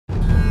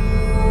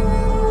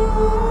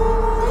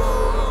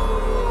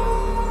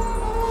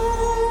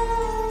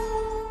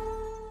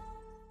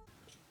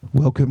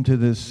Welcome to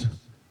this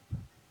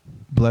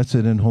blessed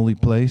and holy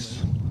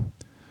place.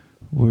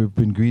 We've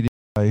been greeted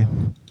by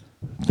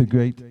the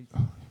great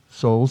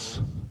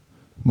souls,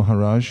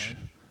 Maharaj,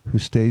 who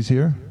stays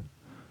here.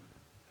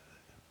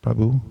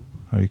 Prabhu,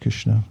 Hare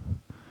Krishna.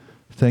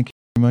 Thank you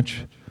very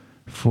much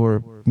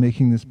for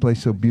making this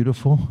place so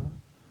beautiful.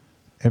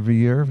 Every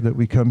year that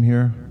we come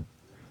here,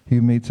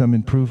 you made some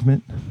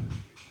improvement.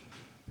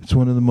 It's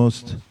one of the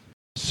most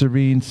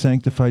serene,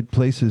 sanctified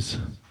places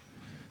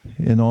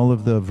in all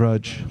of the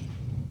Vraj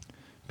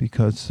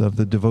because of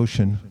the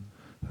devotion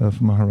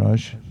of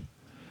Maharaj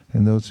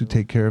and those who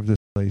take care of this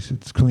place.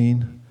 It's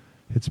clean,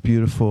 it's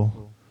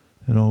beautiful,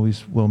 and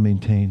always well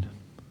maintained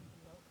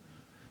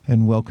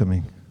and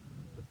welcoming.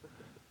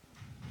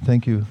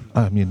 Thank you.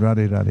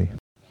 Radhe Radhe.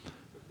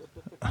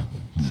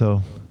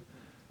 So,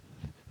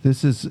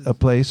 this is a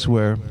place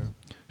where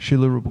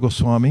Srila Rupa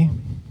Goswami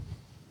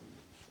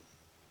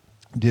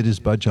did his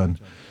bhajan.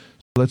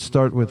 Let's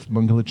start with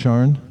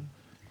Mangalacharan.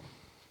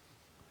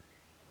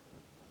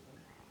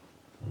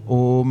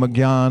 Om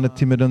Jnana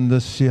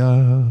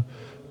Timirandasya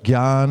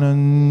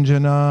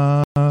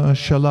Jnananjana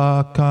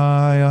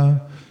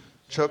Shalakaya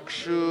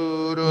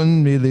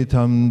Chakshurun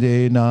Militam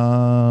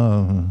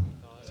Dena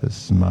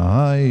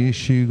Tasmai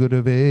Shri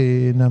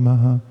Gurave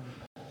Namaha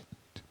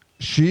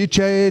Shri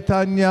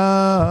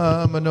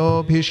Chaitanya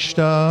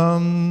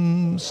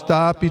Manobhishtam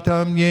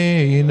Stapitam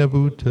Yena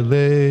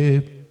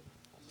Bhutale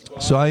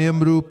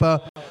Swayam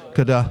Rupa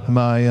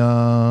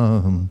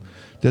Kadahmayam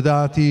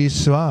Dadati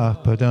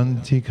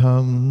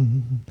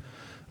Swapadantikam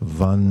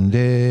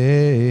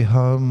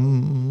Vandeham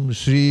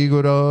Sri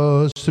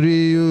Guru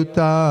Sri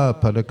Yuta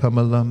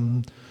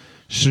Padakamalam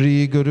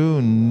Sri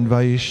Gurun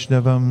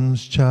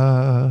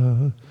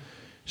Vaishnavamscha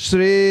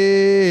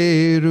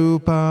Sri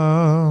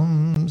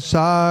Rupam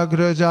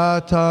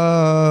Sagrajatam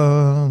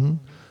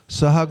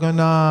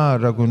Sahagana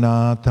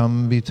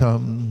Raghunatam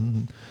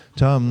Vitam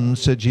Tam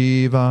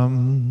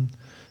Sajivam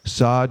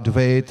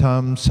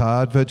Sadvaitam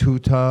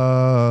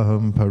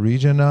Sadvatutam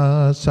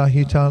Parijana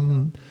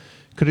Sahitam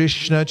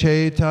Krishna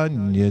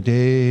Chaitanya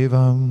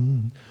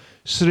Devam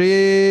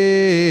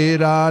Sri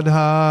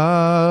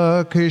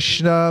Radha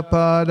Krishna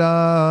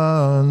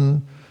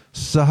Padan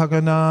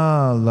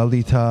Sahagana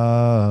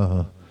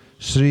Lalita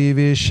Sri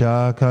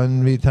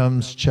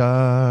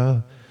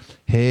Vishakanvitamscha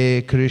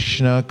He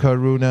Krishna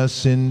Karuna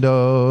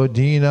Sindho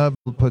Dina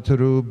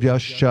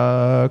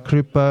Patarubhyascha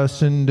Kripa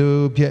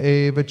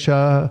Sindhubhya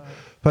Evacha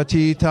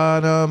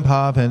Patitanam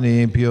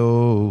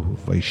Pavanebhyo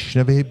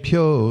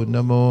Vaishnavebhyo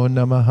Namo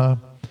Namaha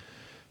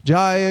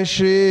Jaya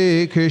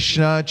Shri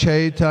Krishna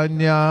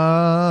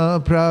Chaitanya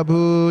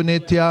Prabhu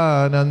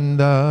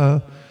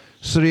Nityananda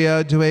Sri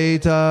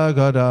Advaita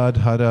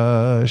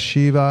Gadadhara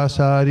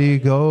Shivasari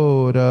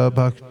Gaura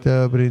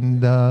Bhakta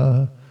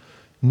Vrinda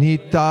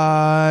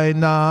Nitai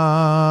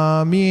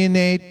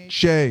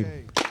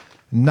Namineche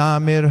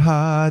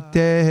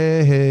Namirhate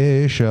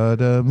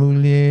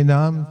Shadamulye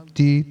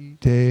Namti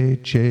Te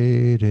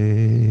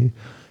chere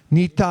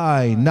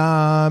Nitai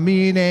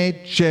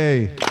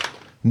Namineche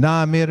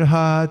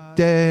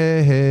Namirhate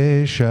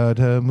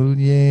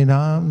Shadamulye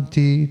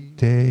Namti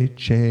Te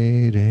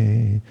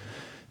chere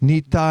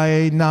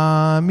Nitai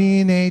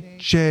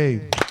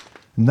Namineche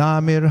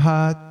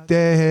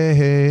Namirhate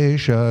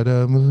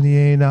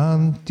Shadamulye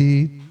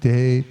Namti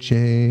Te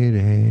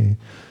chere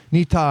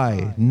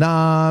Nitai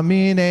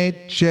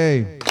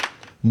Namineche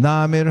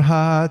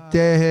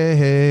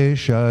Namirhate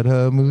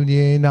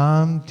Shadamulye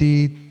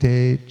Namti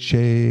Te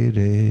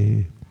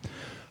chere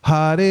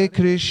Hare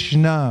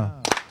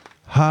Krishna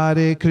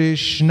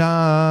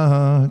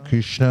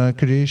Krishna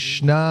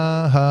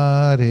Krishna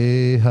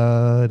Hare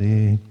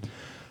Hare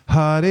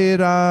Hare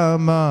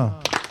Rama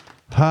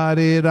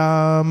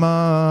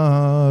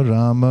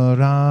Rama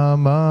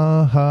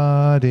Rama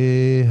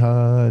Hare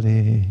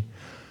Hare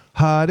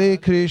Hare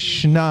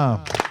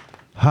Krishna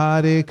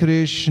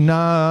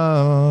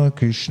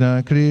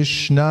Krishna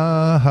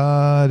Krishna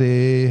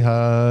Hare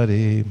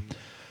Hare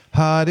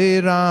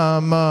Hare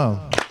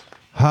Rama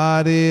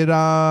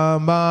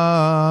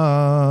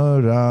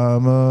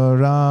Rama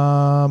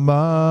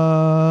Rama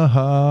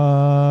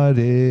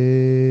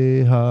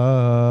Hare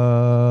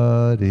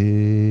Hare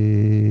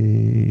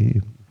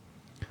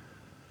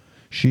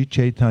Shri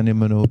Chaitanya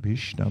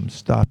Manobhishtam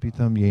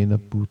Stapitam Yena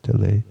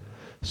Bhutale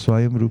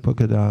Swayam Rupa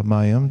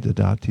Kadamayam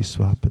Dadati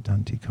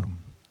Swapadantikam.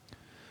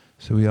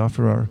 So we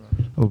offer our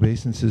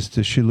obeisances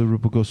to Srila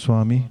Rupa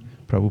Goswami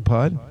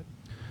Prabhupada,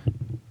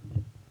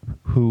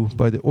 who,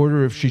 by the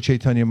order of Sri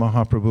Chaitanya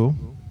Mahaprabhu,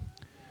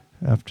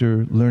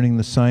 after learning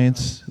the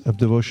science of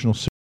devotional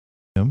service,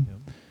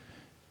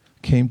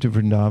 came to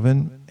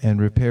Vrindavan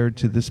and repaired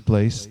to this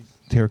place,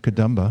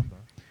 Terkadamba,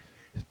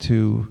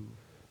 to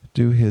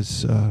do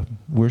his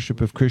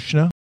worship of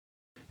Krishna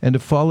and to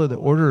follow the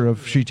order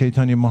of Sri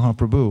Chaitanya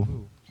Mahaprabhu,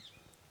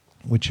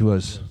 which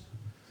was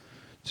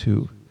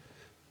to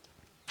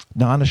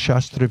Nana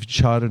Shastra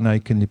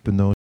Vicharanaika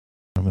Nipano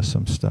Dharma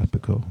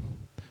Samstapiko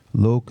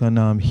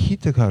Lokanam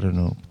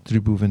Hitakarano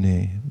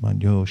Tribhuvane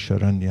Manyo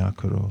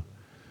Sharanyakaro.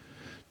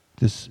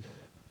 This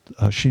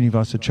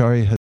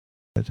Srinivasacharya had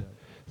said.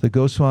 The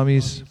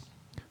Goswamis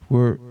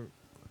were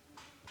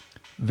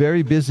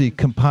very busy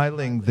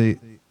compiling the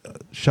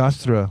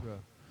Shastra.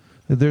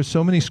 There's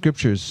so many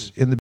scriptures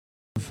in the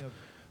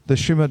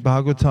Srimad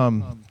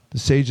Bhagavatam. The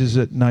sages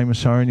at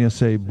Naimisaranya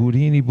say,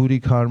 Buddhini buddhi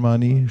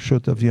karmani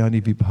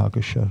shrotavyani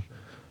vibhagasha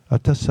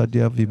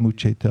atasadya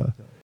vimucheta.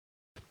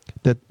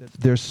 That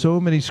there's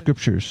so many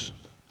scriptures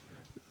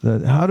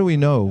that how do we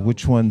know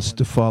which ones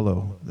to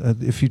follow?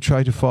 If you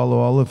try to follow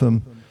all of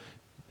them,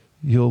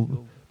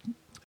 you'll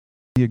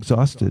be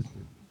exhausted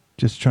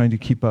just trying to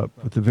keep up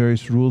with the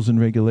various rules and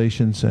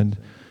regulations, and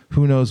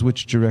who knows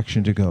which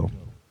direction to go.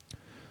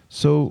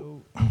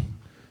 So,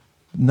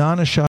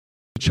 Nana Shastra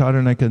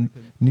Charanaka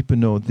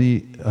Nipano,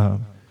 the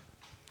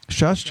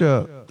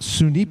Shastra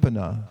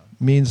Sunipana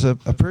means a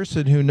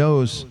person who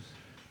knows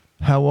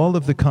how all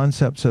of the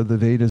concepts of the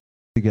Vedas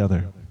are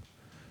together.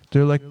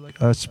 They're like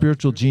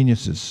spiritual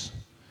geniuses.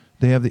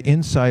 They have the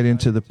insight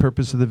into the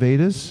purpose of the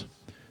Vedas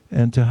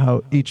and to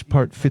how each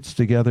part fits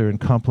together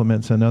and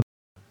complements another.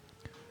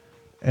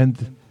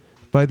 And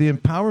by the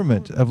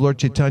empowerment of Lord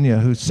Chaitanya,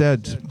 who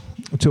said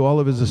to all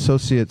of his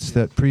associates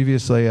that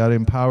previously had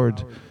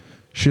empowered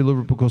Srila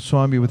Rupa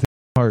Goswami with his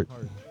heart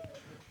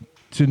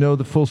to know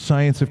the full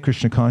science of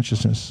Krishna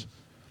consciousness,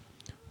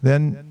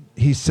 then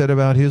he set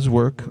about his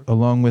work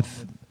along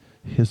with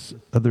his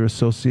other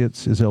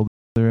associates, his elder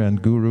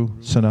and guru,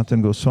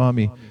 Sanatana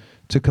Goswami,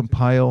 to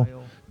compile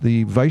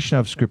the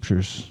Vaishnava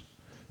scriptures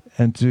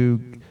and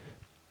to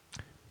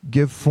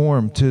give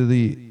form to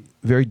the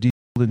very detailed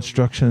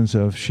instructions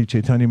of Sri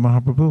Chaitanya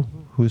Mahaprabhu,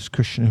 who is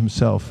Krishna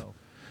himself,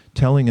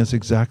 telling us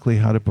exactly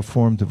how to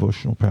perform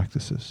devotional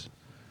practices.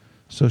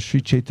 So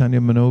Sri Chaitanya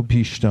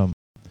Manobhishtam.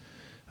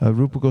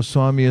 Rupa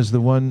Goswami is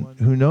the one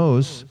who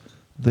knows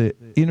the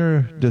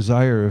inner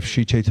desire of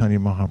Sri Chaitanya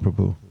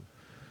Mahaprabhu.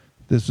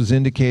 This was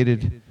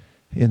indicated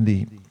in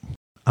the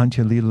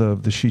Antya Lila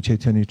of the Sri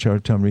Chaitanya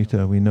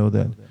Charitamrita. We know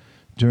that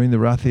during the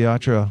Ratha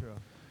Yatra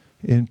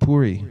in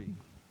Puri,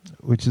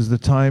 which is the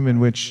time in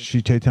which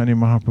Sri Chaitanya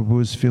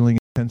Mahaprabhu is feeling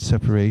intense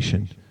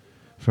separation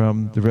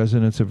from the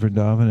residents of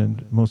Vrindavan,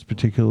 and most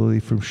particularly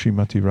from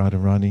Srimati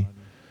Radharani,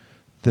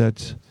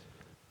 that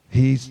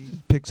he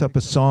picks up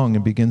a song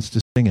and begins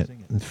to sing it.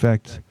 In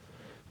fact,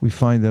 we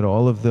find that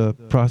all of the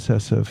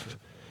process of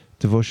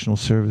devotional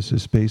service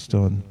is based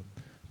on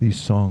these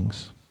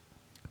songs,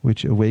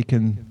 which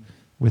awaken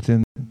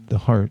within the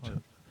heart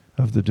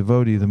of the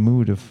devotee the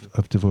mood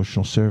of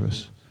devotional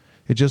service.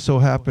 It just so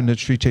happened that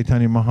Sri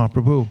Chaitanya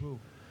Mahaprabhu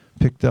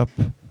picked up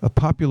a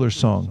popular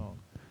song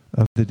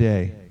of the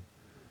day,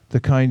 the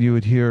kind you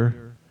would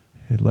hear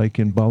like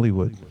in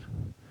Bollywood.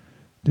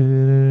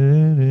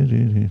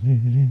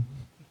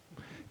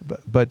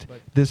 But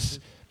this,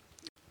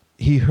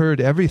 he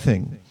heard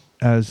everything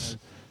as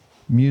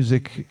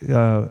music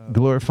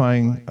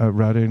glorifying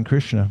Radha and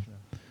Krishna.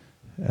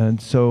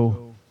 And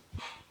so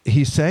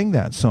he sang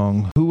that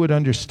song. Who would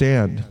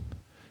understand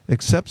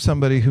except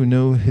somebody who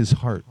knew his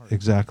heart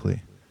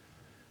exactly?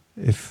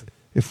 If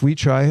we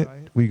try it,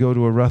 we go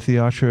to a Ratha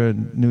Yatra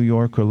in New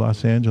York or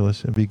Los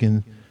Angeles and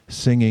begin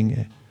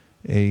singing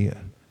a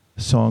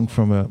song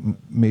from a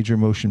major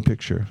motion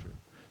picture,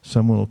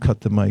 someone will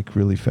cut the mic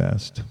really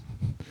fast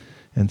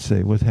and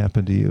say, "What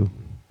happened to you?"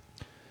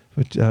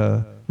 But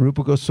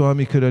Rupa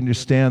Goswami could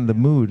understand the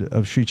mood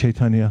of Sri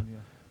Chaitanya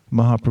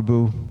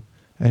Mahaprabhu,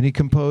 and he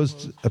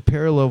composed a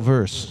parallel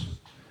verse,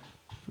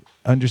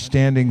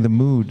 understanding the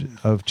mood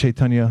of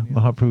Chaitanya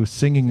Mahaprabhu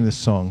singing this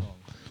song.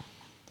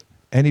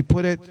 And he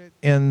put it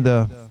in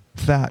the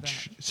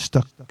thatch,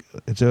 stuck.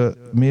 It's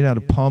made out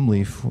of palm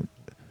leaf.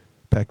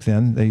 Back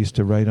then, they used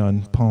to write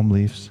on palm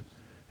leaves.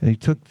 And he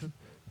took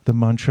the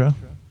mantra,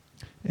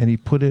 and he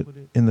put it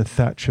in the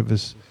thatch of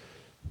his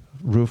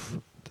roof,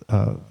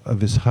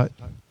 of his hut.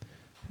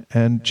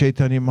 And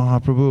Chaitanya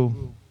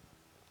Mahaprabhu,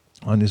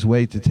 on his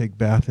way to take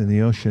bath in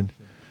the ocean,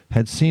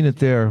 had seen it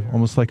there,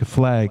 almost like a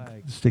flag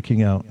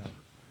sticking out.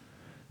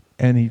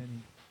 And he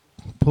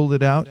pulled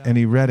it out and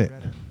he read it.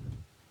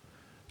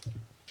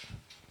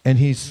 And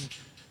he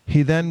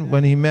then,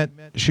 when he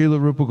met Srila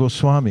Rupa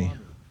Goswami,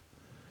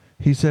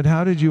 he said,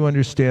 "How did you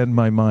understand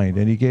my mind?"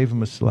 And he gave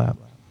him a slap.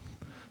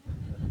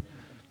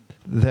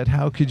 That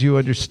how could you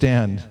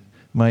understand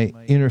my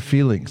inner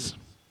feelings?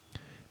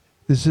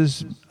 This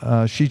is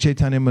Sri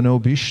Chaitanya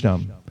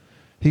Manobhishtam.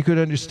 He could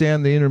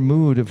understand the inner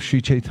mood of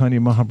Sri Chaitanya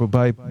Mahaprabhu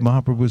by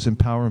Mahaprabhu's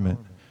empowerment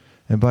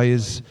and by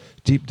his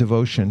deep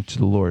devotion to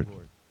the Lord.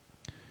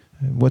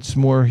 And what's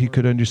more, he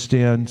could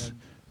understand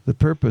the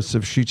purpose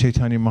of Sri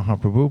Chaitanya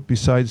Mahaprabhu,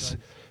 besides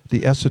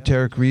the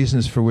esoteric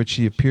reasons for which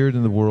he appeared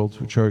in the world,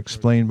 which are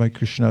explained by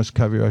Krishnadas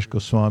Kaviraj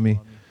Goswami.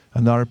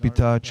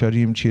 Anarpita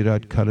charim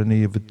chirat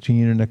karani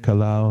vitirna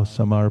kalao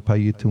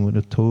samarpayitu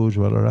unatoj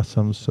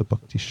valarasam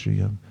sabhakti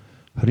shriyam.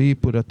 Hari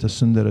purata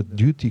sundara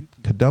duti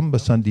kadamba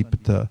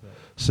sandipata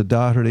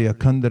sadahare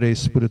akandare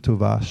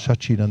spurituva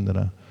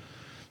shachirandana.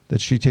 That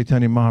Sri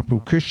Chaitanya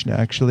Mahaprabhu, Krishna,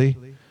 actually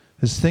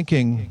is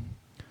thinking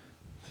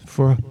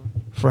for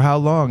how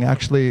long?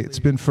 Actually, it's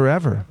been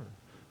forever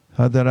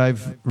that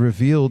I've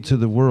revealed to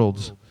the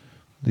world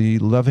the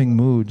loving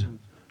mood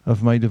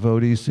of my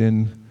devotees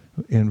in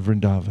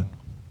Vrindavan.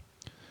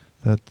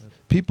 That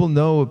people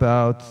know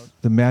about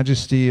the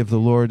majesty of the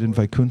Lord in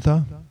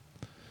Vaikuntha,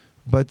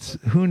 but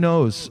who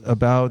knows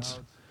about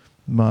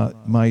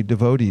my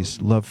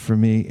devotees' love for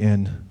me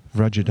in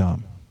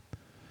Vrajadam.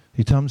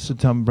 Hitam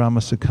satam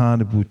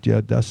brahmasakana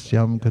bhutya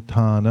dasyam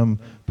katanam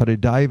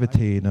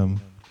paridaivatenam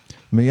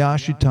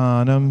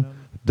mayashitanam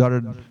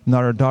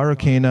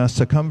naradarakena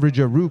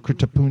sakamvrija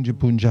rukritapunja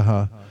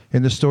punjaha.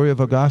 In the story of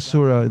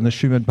Aghasura in the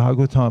Srimad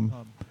Bhagavatam,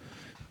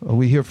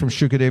 we hear from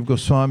Shukadeva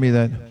Goswami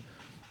that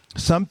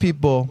some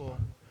people,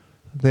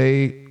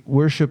 they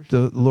worship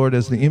the Lord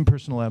as the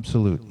impersonal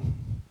absolute.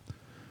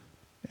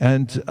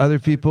 And other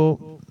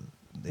people,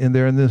 and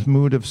they're in this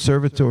mood of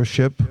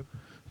servitorship,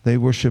 they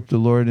worship the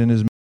Lord in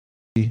His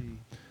majesty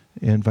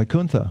in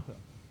Vaikuntha.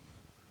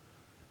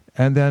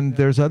 And then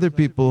there's other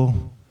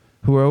people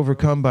who are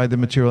overcome by the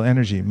material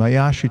energy.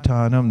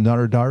 Mayashritanam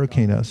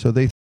naradarakena. So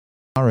they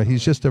think,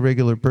 he's just a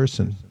regular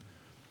person.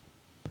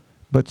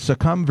 But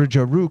sakam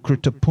vrijaru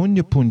krita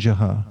punya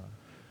punjaha.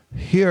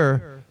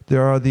 Here,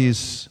 there are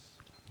these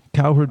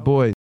cowherd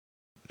boys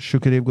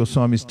Shukadeva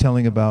Goswami is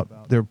telling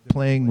about. They're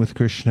playing with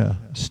Krishna,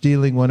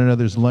 stealing one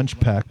another's lunch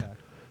pack,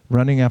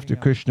 running after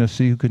Krishna,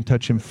 see who can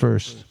touch him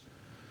first.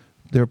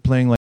 They're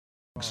playing like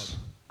frogs.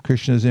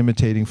 Krishna is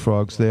imitating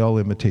frogs. They all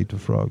imitate the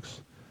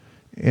frogs.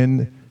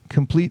 In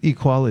complete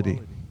equality.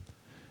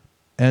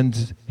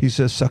 And he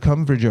says,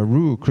 Sakam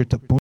vrijaru krita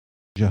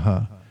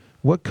punjaha.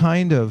 What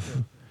kind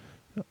of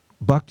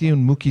bhakti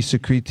unmukhi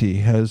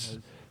sakriti has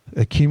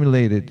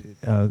accumulated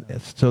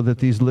so that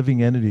these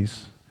living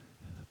entities,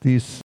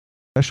 these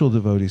special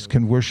devotees,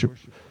 can worship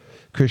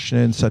Krishna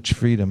in such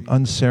freedom,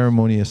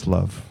 unceremonious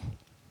love.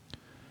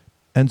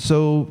 And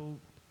so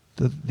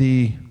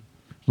the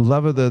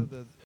love of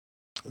the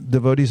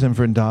devotees in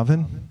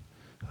Vrindavan,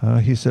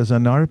 he says,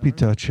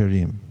 Anarpita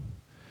charim.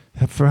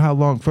 For how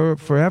long?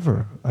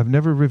 Forever. I've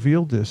never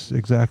revealed this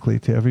exactly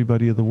to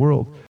everybody of the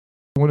world.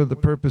 One of the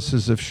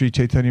purposes of Sri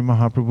Chaitanya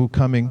Mahaprabhu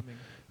coming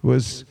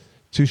was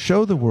to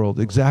show the world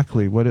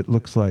exactly what it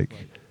looks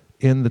like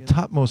in the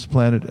topmost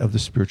planet of the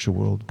spiritual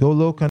world.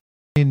 Golokan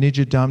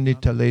nijadamni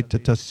tale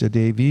tatasya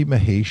devi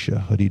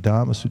mahesha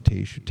haridama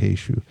suteshu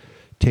teshu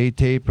te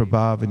te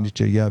prabhava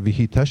nichaya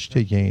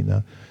vihitashta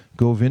yena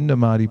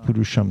govindamari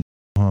purusham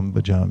ham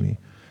bhajami.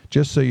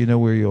 Just so you know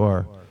where you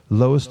are,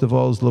 lowest of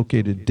all is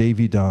located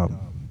Devi Dham.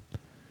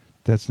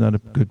 That's not a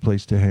good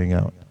place to hang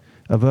out.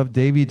 Above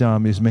Devi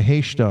Dham is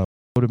Mahesh Dham.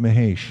 Go to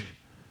Mahesh.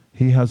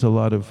 He has a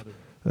lot of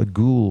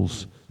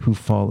ghouls who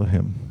follow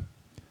him.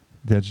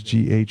 That's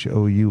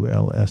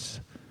Ghouls,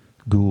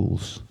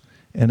 ghouls.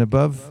 And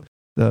above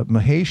the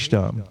Mahesh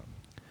Dham,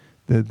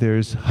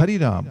 there's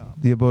Haridam,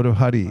 the abode of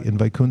Hari in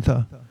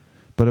Vaikuntha.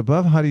 But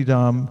above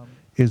Haridam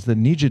is the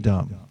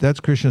Nijadam. That's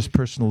Krishna's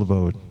personal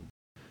abode.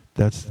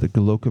 That's the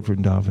Goloka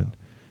Vrindavan.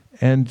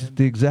 And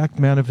the exact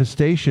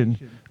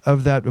manifestation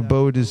of that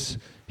abode is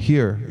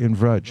here in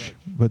Vraj.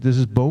 But this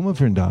is Boma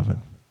Vrindavan.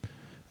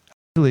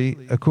 Actually,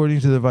 according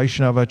to the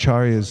Vaishnava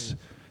Acharyas,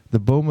 the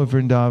Boma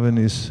Vrindavan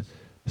is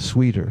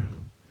sweeter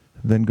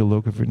than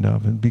Goloka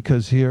Vrindavan,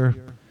 because here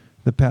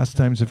the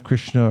pastimes of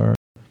Krishna are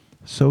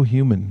so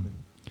human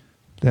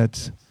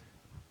that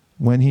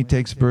when he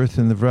takes birth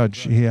in the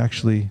Vraj, he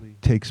actually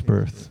takes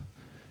birth.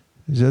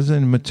 As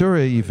in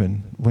Mathura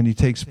even, when he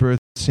takes birth,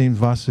 it seems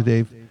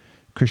Vasudeva,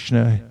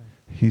 Krishna,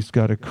 he's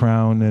got a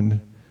crown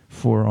and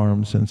 4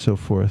 arms and so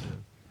forth.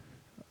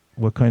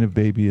 What kind of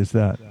baby is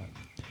that?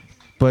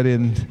 But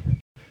in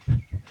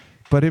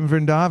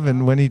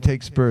Vrindavan, when he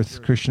takes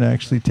birth, Krishna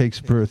actually takes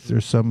birth.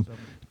 There's some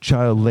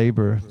child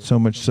labor, so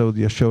much so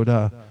the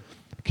Yashoda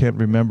can't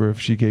remember if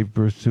she gave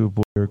birth to a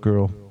boy or a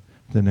girl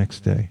the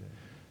next day.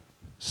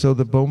 So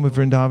the Boma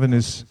Vrindavan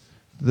is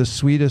the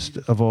sweetest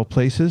of all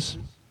places,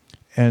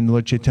 and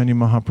Lord Chaitanya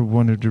Mahaprabhu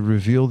wanted to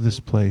reveal this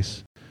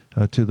place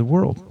to the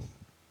world.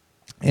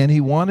 And he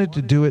wanted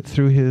to do it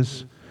through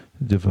his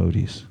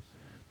devotees,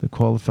 the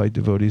qualified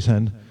devotees,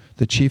 and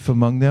the chief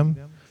among them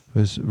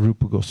was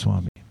Rupa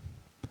Goswami.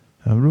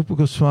 Rupa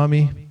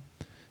Goswami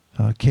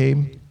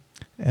came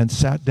and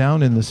sat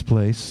down in this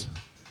place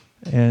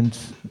and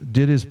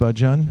did his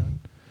bhajan.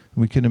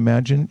 We can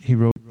imagine he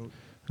wrote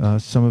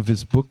some of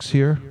his books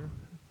here.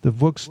 The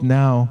books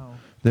now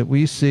that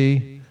we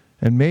see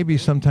and maybe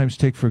sometimes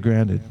take for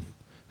granted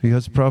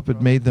because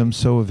Prabhupada made them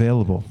so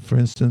available. For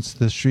instance,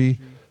 the Sri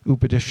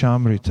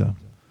Upadeshamrita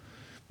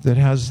that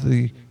has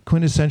the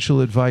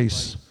quintessential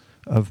advice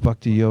of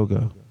Bhakti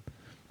Yoga.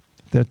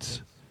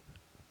 That's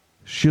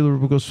Srila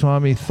Rupa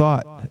Goswami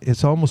thought,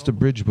 it's almost a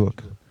bridge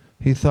book.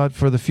 He thought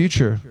for the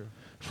future,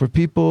 for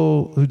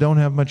people who don't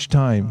have much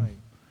time,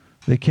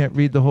 they can't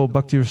read the whole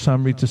Bhakti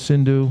Rasamrita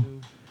Sindhu,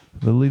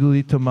 the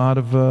Lalita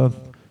Madhava,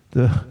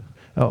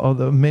 all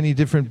the many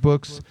different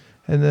books,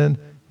 and then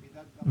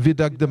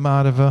Vidagdha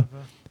Madhava.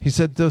 He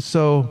said,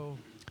 so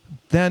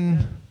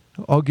then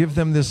I'll give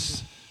them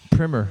this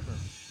primer,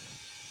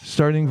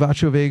 starting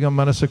Vachovegam,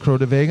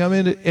 Manasakrodavegam,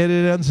 and it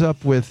ends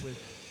up with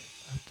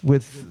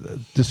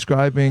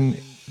describing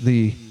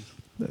the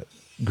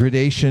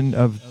gradation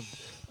of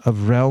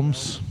of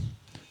realms,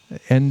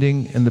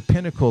 ending in the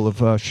pinnacle of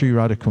Sri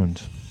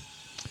Radhakund.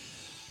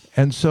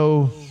 And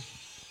so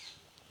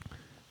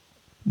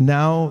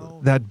now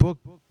that book,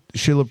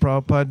 Srila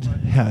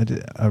Prabhupada had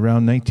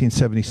around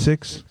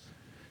 1976,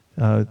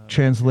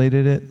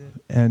 translated it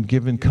and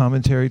given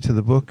commentary to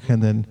the book,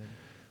 and then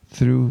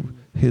through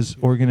his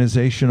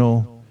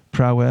organizational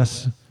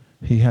prowess,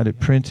 he had it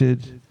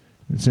printed.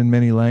 It's in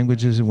many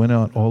languages. It went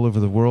out all over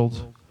the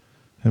world.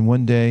 And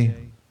one day,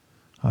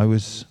 I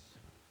was,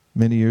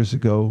 many years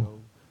ago,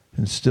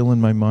 and still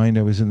in my mind,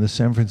 I was in the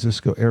San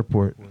Francisco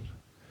airport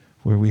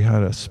where we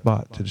had a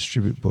spot to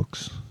distribute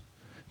books.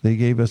 They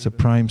gave us a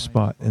prime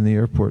spot in the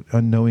airport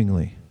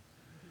unknowingly.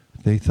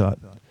 They thought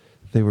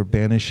they were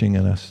banishing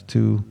us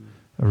to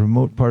a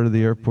remote part of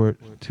the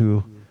airport,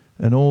 to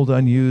an old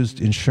unused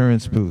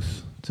insurance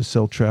booth to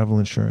sell travel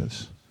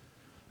insurance.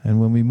 And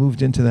when we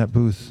moved into that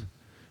booth,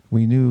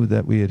 we knew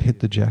that we had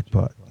hit the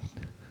jackpot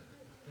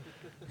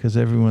because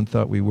everyone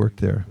thought we worked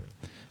there.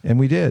 And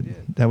we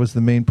did. That was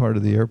the main part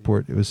of the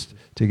airport. It was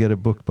to get a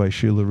book by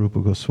Srila Rupa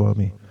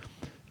Goswami.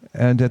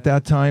 And at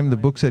that time, the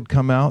books had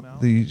come out,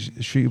 the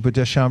Sri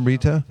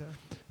Upadeshamrita,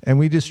 and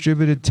we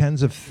distributed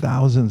tens of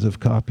thousands of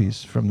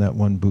copies from that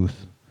one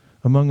booth,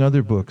 among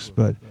other books,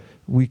 but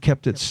we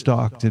kept it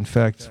stocked. In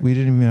fact, we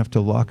didn't even have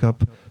to lock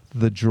up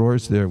the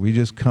drawers there. We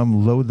just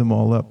come load them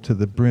all up to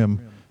the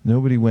brim.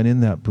 Nobody went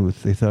in that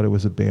booth. They thought it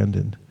was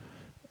abandoned.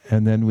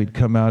 And then we'd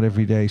come out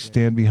every day,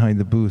 stand behind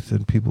the booth,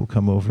 and people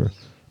come over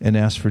and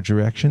ask for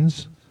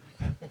directions.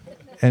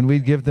 And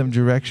we'd give them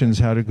directions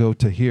how to go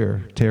to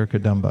here,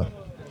 Terkadamba.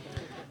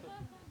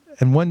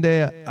 And one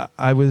day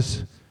I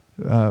was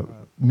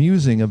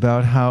musing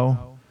about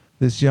how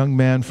this young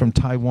man from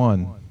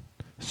Taiwan,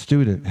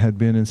 student, had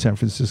been in San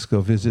Francisco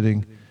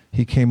visiting.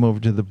 He came over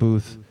to the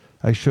booth.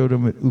 I showed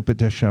him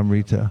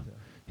Upadeshamrita.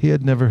 He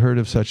had never heard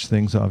of such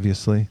things,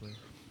 obviously.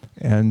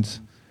 And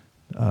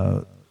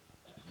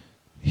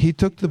he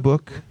took the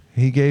book.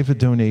 He gave a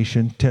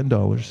donation,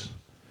 $10,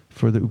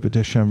 for the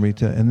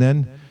Upadeshamrita. And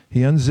then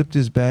he unzipped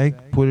his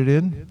bag, put it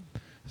in,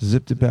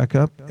 zipped it back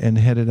up, and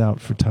headed out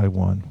for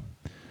Taiwan.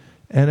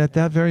 And at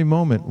that very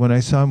moment, when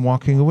I saw him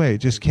walking away, it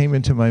just came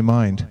into my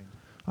mind,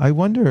 I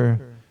wonder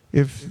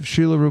if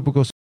Srila Rupa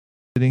Goswami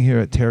is sitting here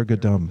at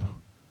Tergadam,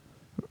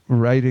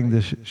 writing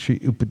the Sri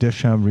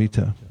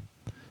Upadeshamrita,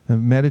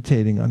 and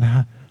meditating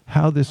on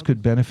how this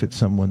could benefit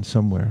someone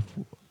somewhere.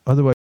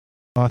 Otherwise,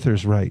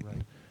 authors write.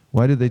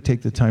 Why do they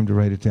take the time to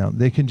write it down?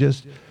 They can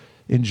just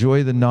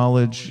enjoy the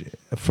knowledge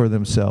for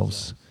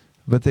themselves,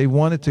 but they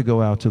want it to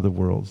go out to the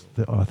world,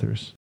 the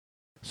authors.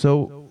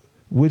 So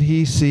would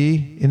he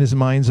see in his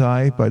mind's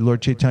eye, by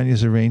Lord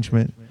Chaitanya's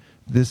arrangement,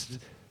 this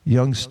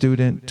young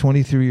student,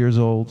 23 years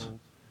old,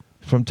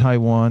 from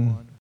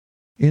Taiwan,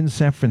 in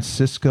San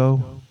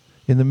Francisco,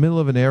 in the middle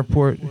of an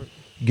airport,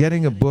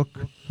 getting a book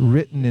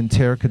written in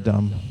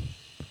Terkadam,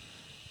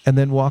 and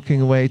then walking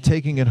away,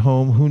 taking it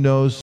home? Who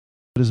knows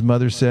what his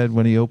mother said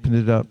when he opened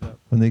it up,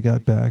 when they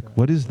got back?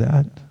 What is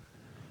that?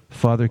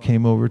 Father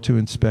came over to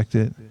inspect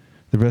it.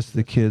 The rest of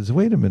the kids,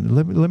 wait a minute,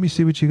 let me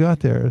see what you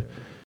got there.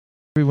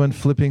 Everyone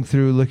flipping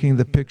through, looking at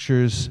the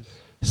pictures,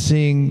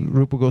 seeing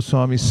Rupa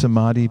Goswami's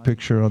Samadhi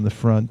picture on the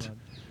front,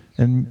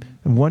 and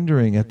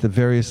wondering at the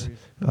various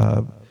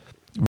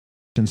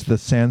the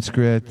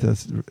Sanskrit,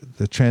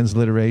 the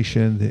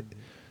transliteration.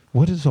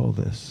 What is all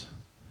this?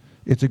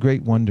 It's a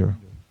great wonder.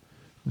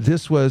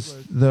 This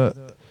was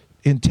the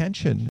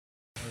intention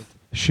of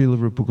Srila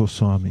Rupa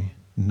Goswami.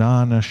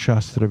 Nana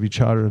Shastra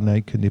Vichara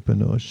Naika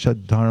Nipano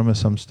Saddharma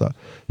Samstha.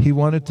 He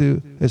wanted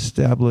to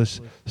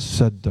establish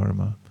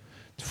Saddharma.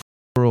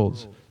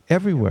 Worlds,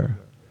 everywhere.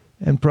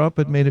 And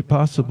Prabhupada made it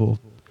possible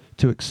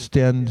to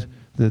extend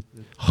the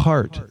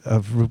heart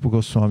of Rupa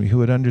Goswami, who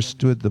had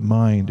understood the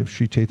mind of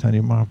Sri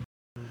Chaitanya Mahaprabhu,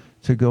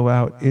 to go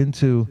out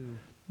into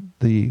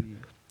the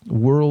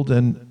world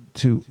and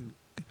to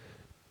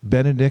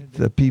benedict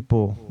the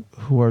people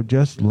who are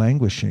just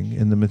languishing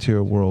in the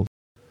material world,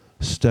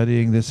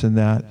 studying this and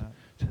that,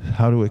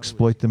 how to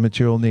exploit the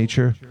material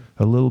nature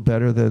a little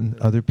better than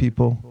other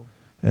people,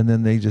 and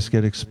then they just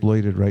get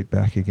exploited right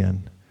back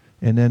again.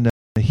 And then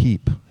a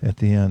heap at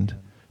the end,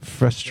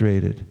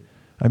 frustrated.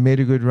 I made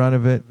a good run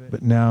of it,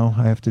 but now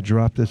I have to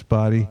drop this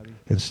body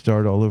and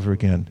start all over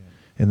again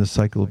in the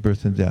cycle of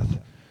birth and death.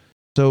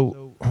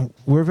 So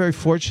we're very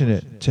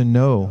fortunate to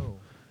know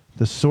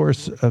the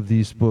source of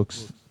these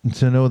books,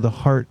 to know the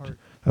heart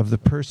of the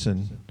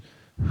person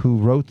who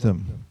wrote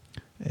them,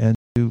 and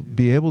to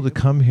be able to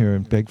come here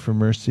and beg for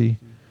mercy,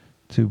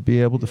 to be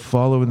able to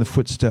follow in the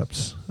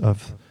footsteps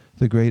of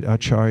the great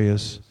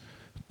acharyas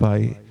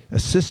by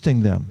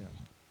assisting them,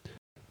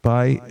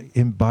 by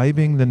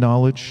imbibing the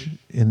knowledge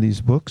in these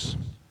books,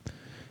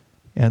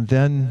 and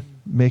then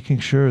making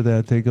sure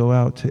that they go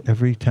out to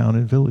every town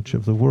and village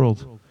of the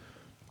world,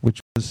 which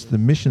was the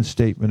mission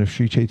statement of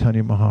Sri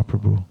Chaitanya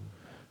Mahaprabhu.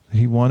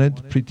 He wanted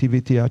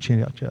Pritiviti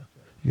Achinyacha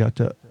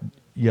Yata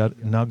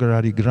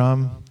Nagaradi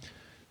Gram,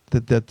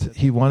 that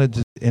he wanted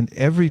to, in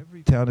every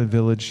town and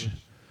village,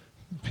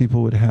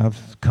 people would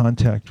have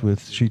contact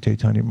with Sri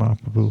Chaitanya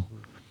Mahaprabhu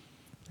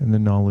and the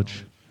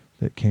knowledge.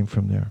 that came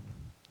from there,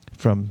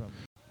 from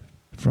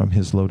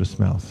his lotus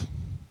mouth.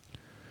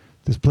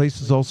 This place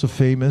is also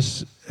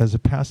famous as a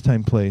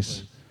pastime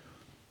place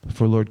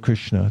for Lord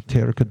Krishna,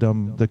 Tera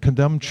Kadam, the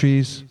Kadam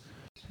trees,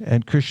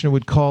 and Krishna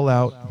would call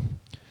out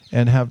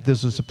and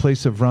this was a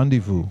place of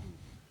rendezvous,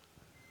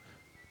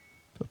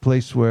 a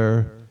place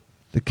where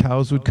the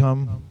cows would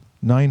come,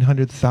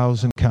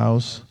 900,000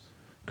 cows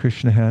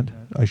Krishna had,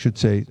 I should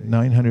say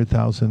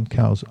 900,000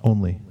 cows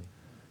only,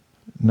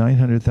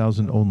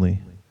 900,000 only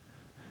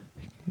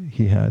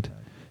he had,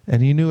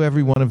 and he knew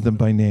every one of them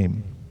by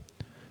name.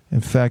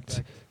 In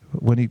fact,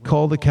 when he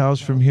called the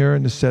cows from here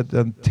and said,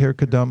 Ter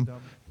Kadam,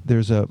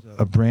 there's a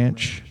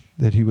branch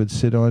that he would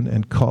sit on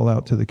and call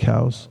out to the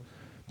cows,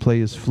 play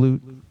his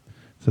flute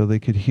so they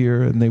could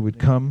hear, and they would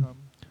come.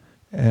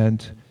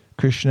 And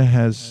Krishna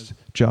has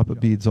japa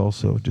beads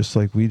also, just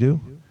like we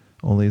do,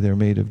 only they're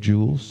made of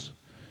jewels.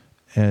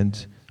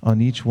 And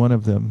on each one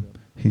of them,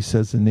 he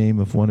says the name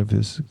of one of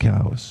his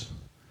cows,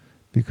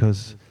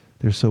 because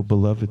they're so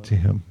beloved to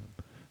him,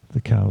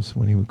 the cows,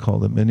 when he would call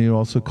them. And he'd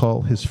also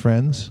call his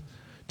friends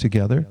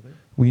together.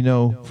 We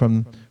know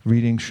from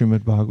reading Srimad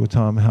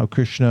Bhagavatam how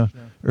Krishna,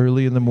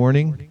 early in the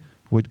morning,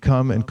 would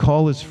come and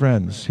call his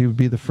friends. He would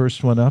be the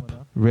first one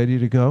up, ready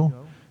to go.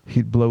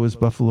 He'd blow his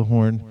buffalo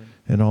horn,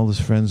 and all his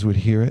friends would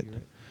hear it,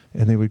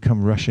 and they would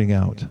come rushing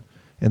out.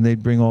 And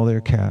they'd bring all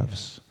their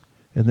calves.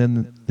 And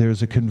then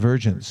there's a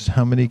convergence.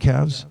 How many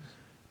calves?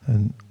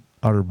 And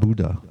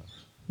Arbuda.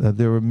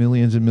 There were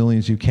millions and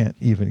millions you can't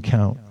even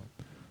count.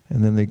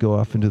 And then they go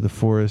off into the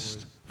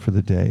forest for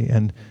the day.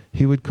 And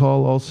he would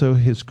call also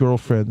his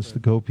girlfriends, the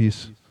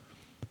gopis,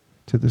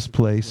 to this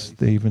place.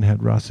 They even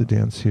had rasa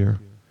dance here.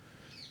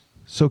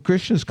 So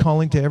Krishna is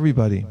calling to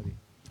everybody.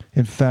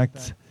 In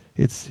fact,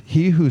 it's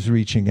he who's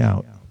reaching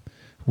out.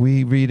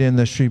 We read in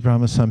the Sri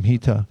Brahma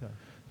Samhita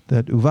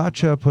that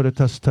Uvacha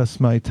Puratas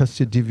Tasmai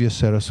Tasya Divya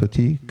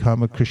Saraswati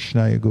Kama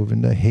Krishnaya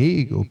Govinda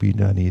Hey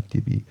Gopinani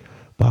Tibi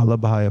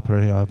Balabhaya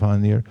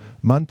Prayavanir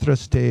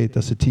Mantraste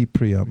Dasati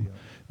Priyam.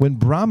 When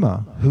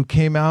Brahma, who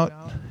came out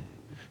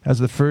as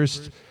the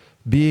first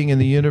being in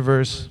the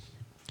universe,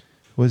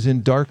 was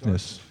in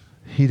darkness,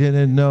 he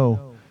didn't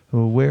know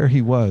where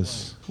he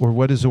was or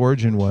what his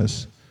origin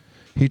was.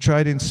 He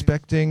tried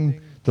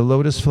inspecting the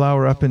lotus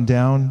flower up and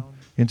down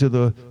into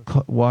the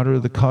water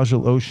of the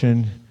causal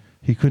ocean.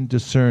 He couldn't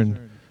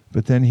discern,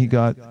 but then he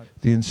got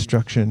the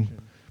instruction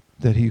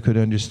that he could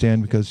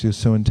understand because he was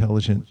so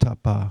intelligent.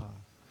 Tapa.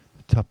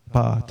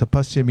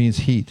 Tapasya means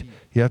heat.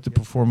 You have to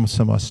perform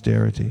some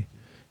austerity.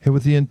 And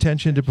with the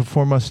intention to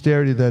perform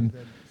austerity, then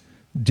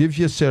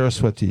Divya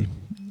Saraswati,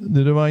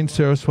 the divine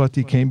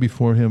Saraswati, came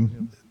before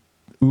him.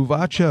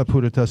 Uvacha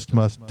Puratas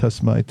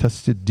Tasmai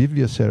Tasya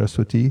Divya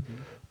Saraswati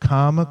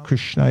Kama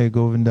Krishnaya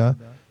Govinda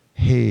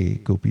He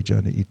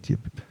Gopijana Ityap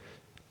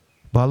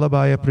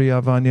Balabhaya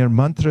Priyavanir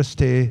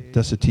Mantraste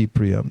Dasati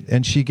Priyam.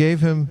 And she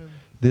gave him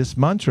this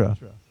mantra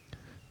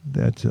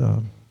that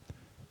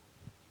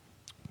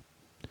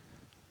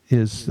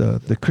is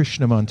the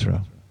Krishna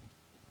mantra,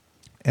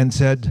 and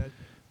said,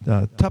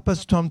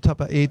 Tapas tvam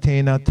tapa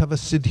etena tava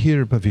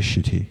siddhir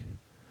bhavishyati.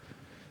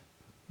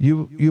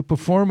 You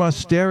perform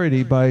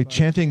austerity by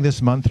chanting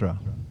this mantra.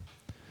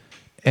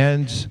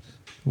 And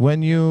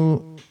when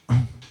you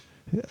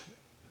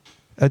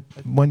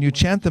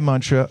chant the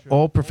mantra,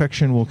 all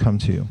perfection will come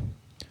to you.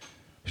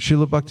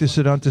 Srila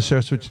Bhaktisiddhanta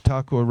Saraswati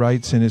Thakur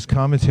writes in his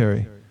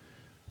commentary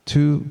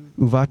to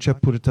Uvacha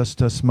Puratas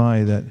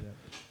Tasmai that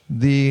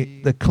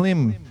the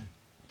klim,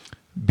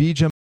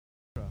 bija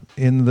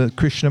in the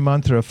Krishna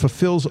mantra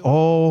fulfills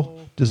all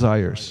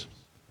desires.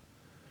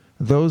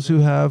 Those who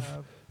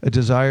have a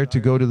desire to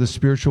go to the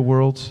spiritual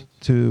world,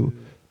 to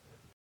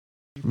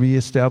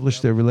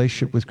re-establish their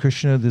relationship with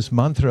Krishna, this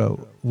mantra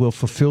will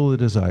fulfill the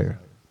desire.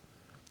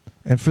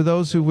 And for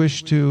those who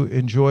wish to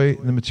enjoy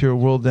the material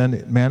world, then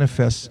it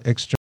manifests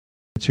external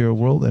material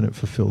world and it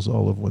fulfills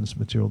all of one's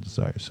material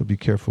desires. So be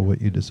careful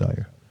what you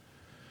desire.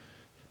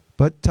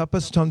 But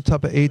tapastam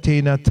tapa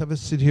etena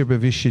tavasiddhir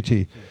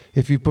bhavishyati.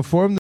 If you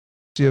perform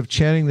the of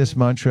chanting this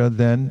mantra,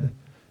 then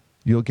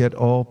you'll get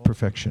all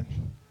perfection.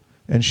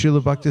 And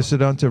Srila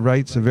Bhaktisiddhanta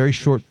writes a very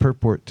short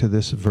purport to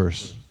this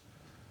verse.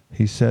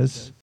 He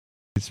says,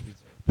 its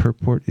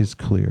purport is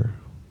clear.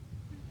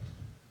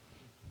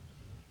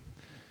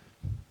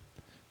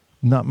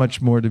 Not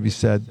much more to be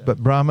said. But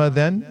Brahma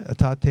then,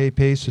 atate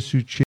pe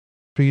sasuchi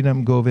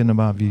prinam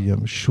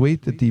govinamaviyam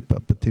shweta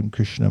deepa patim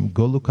krishnam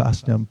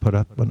golukasnam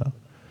paratmana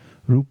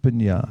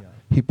rupanya.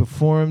 He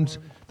performed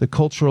the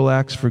cultural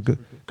acts for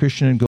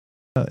Krishna and Govinda.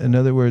 In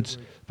other words,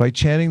 by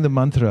chanting the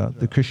mantra,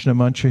 the Krishna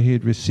mantra he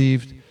had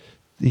received,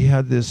 he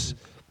had this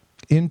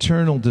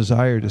internal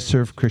desire to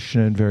serve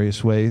Krishna in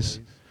various ways.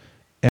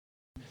 And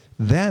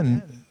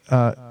then,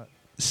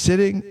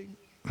 sitting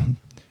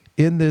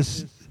in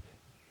this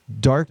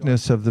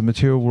darkness of the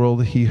material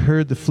world, he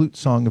heard the flute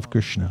song of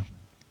Krishna.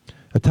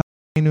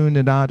 Atainu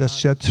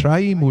ninadasya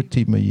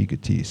trayimurti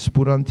mayigati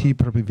spuranti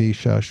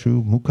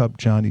prabhiveshashu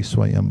mukabjani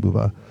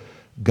swayambhuva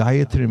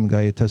gayatrim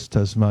gayatas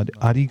tasmad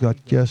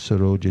arigatya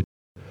sarojit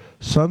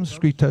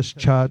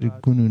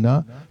Samskritascha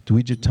gununa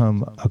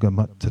dvijatam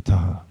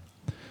agamatataha.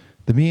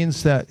 That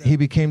means that he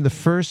became the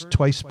first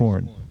twice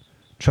born.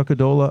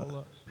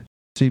 Chakadola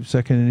received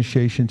second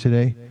initiation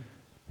today.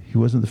 He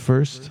wasn't the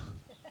first,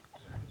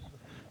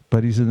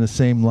 but he's in the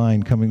same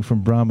line coming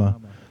from Brahma.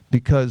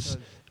 Because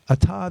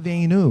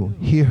Atavenu,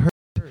 he heard,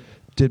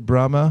 did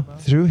Brahma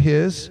through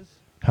his,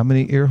 how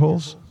many ear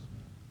holes?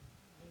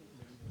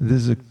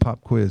 This is a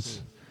pop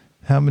quiz.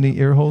 How many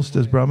ear holes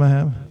does Brahma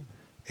have?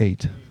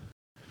 8.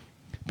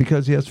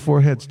 Because he has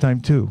 4 heads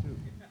times 2.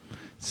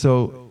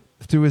 So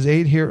through his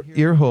 8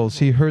 ear holes,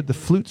 he heard the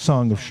flute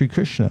song of Sri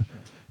Krishna.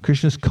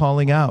 Krishna's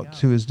calling out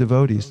to his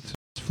devotees through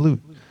his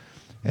flute.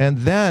 And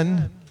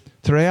then,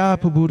 Traya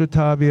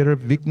Pabhuratavira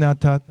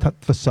Vignata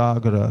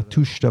Tattvasagara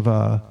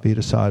Tushtava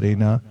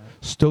Vedasarena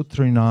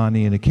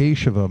Stotrinani and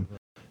Akeshavam.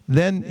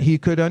 Then he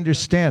could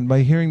understand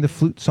by hearing the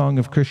flute song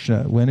of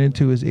Krishna. It went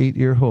into his 8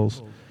 ear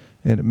holes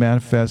and it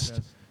manifests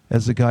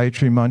as the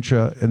Gayatri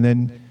mantra, and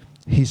then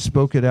he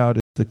spoke it out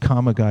as the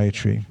Kama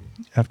Gayatri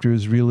after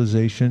his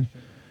realization.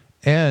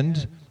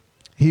 And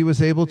he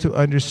was able to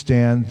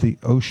understand the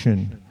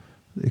ocean,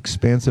 the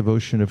expansive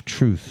ocean of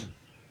truth.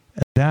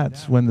 And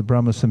that's when the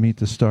Brahma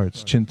Samhita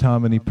starts.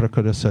 Chintamani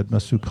Prakara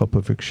Sadmasu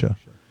Kalpavriksha.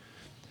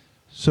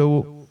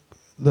 So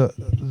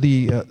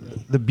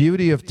the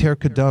beauty of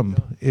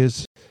Terkadam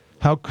is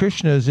how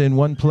Krishna is in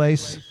one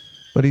place,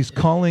 but he's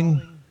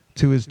calling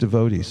to his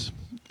devotees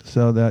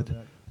so that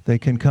they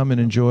can come and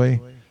enjoy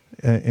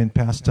in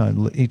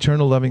pastime,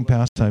 eternal loving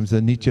pastimes, the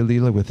Nitya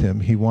Leela with him.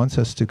 He wants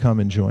us to come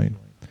and join.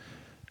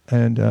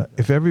 And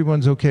if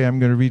everyone's okay, I'm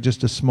going to read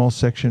just a small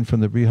section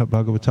from the Brihad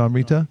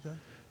Bhagavatamrita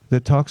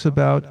that talks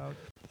about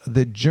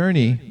the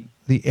journey,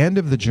 the end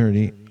of the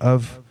journey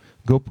of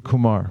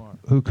Gopakumar,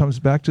 who comes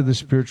back to the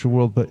spiritual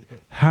world. But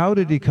how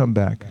did he come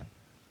back?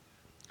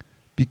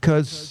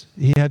 Because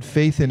he had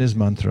faith in his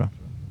mantra.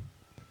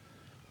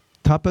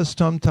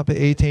 Tapastam tapa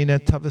etena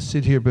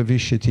tavasidhir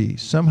bhavishyati.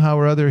 Somehow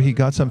or other he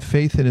got some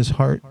faith in his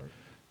heart.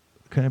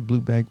 Can I have blue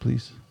bag,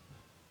 please?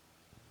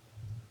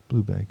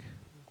 Blue bag.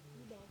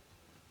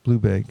 Blue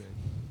bag.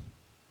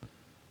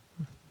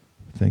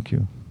 Thank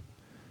you.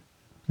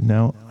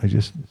 Now I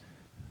just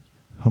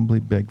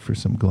humbly beg for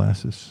some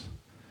glasses.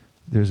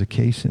 There's a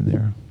case in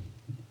there.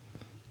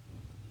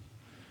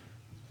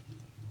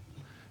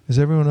 Is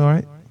everyone all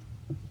right?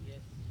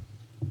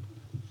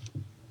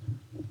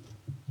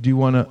 Do you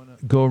want to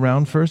go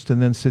around first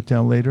and then sit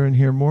down later and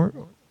hear more?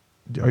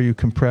 Are you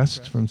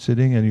compressed from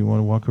sitting and you want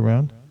to walk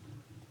around?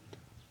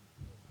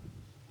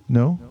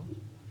 No?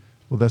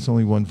 Well, that's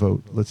only one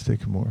vote. Let's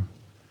take more.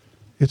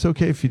 It's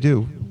okay if you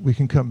do. We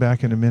can come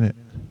back in a minute.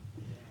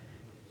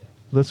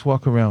 Let's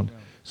walk around.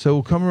 So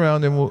we'll come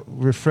around and we'll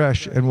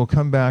refresh and we'll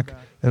come back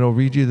and I'll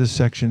read you this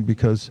section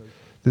because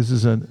this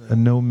is a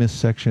no-miss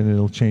section and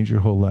it'll change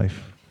your whole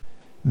life.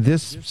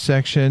 This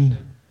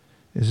section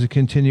is a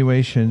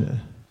continuation,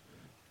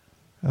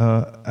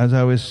 as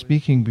I was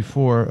speaking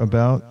before,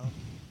 about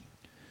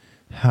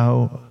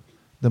how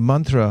the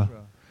mantra,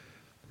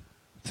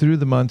 through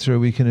the mantra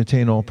we can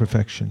attain all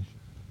perfection.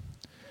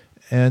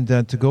 And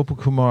that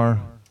Gopakumar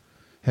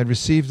had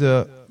received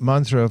the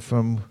mantra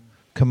from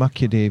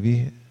Kamakya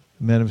Devi,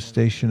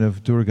 manifestation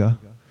of Durga.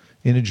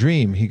 In a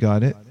dream he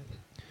got it.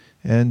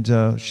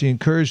 And she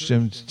encouraged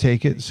him to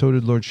take it, so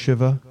did Lord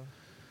Shiva.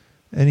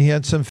 And he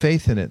had some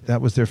faith in it.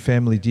 That was their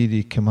family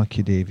deity,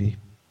 Kamakya Devi.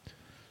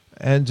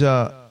 And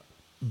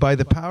by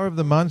the power of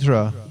the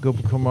mantra,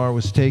 Gopakumar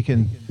was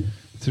taken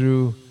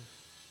through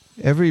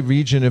every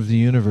region of the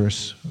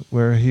universe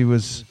where he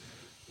was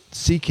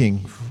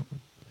seeking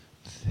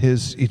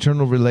his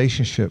eternal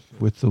relationship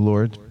with the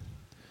Lord.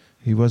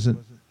 He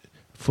wasn't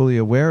fully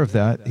aware of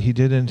that. He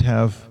didn't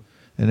have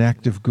an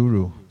active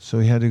guru, so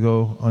he had to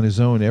go on his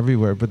own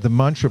everywhere. But the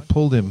mantra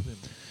pulled him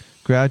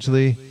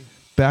gradually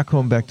back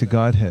home, back to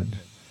Godhead.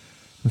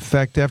 In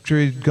fact, after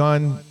he'd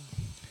gone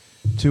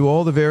to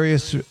all the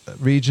various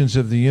regions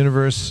of the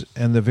universe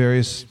and the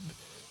various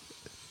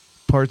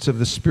parts of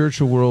the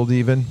spiritual world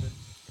even,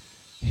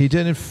 he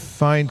didn't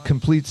find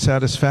complete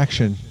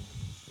satisfaction.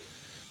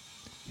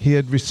 He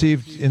had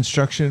received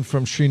instruction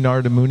from Sri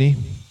Narada Muni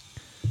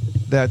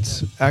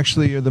that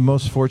actually you're the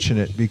most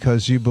fortunate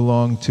because you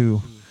belong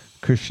to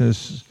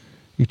Krishna's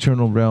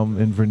eternal realm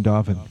in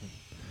Vrindavan.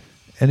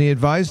 And he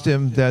advised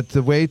him that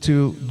the way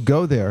to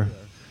go there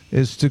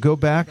is to go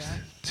back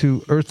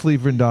to earthly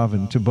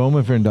Vrindavan, to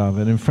Boma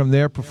Vrindavan, and from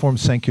there perform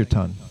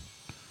Sankirtan.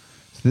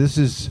 So this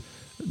is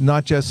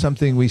not just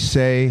something we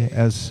say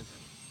as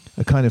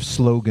a kind of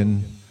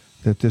slogan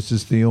that this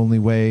is the only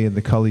way in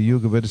the Kali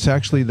Yuga, but it's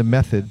actually the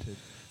method.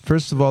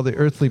 First of all, the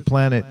earthly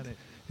planet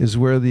is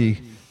where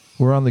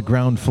we're on the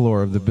ground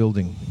floor of the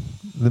building.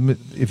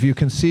 If you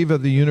conceive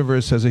of the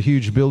universe as a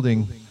huge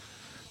building,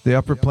 the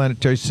upper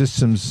planetary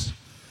systems,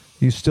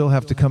 you still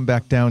have to come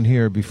back down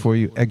here before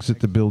you exit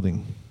the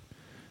building.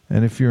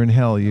 And if you're in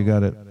hell, you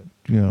got to,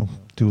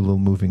 do a little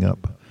moving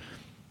up.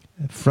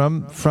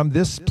 From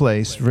this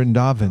place,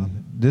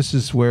 Vrindavan, this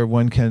is where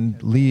one can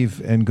leave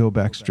and go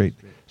back straight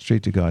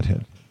to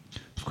Godhead.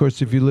 Of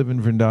course, if you live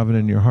in Vrindavan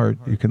in your heart,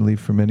 you can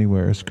leave from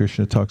anywhere, as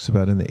Krishna talks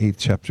about in the 8th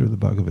chapter of the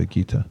Bhagavad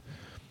Gita.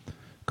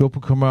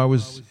 Gopakumar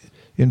was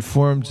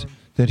informed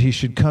that he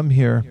should come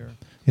here,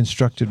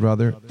 instructed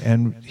rather,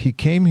 and he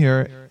came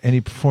here and he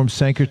performed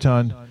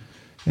Sankirtan,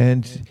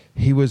 and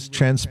he was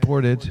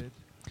transported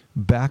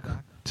back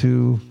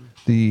to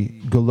the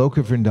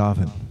Goloka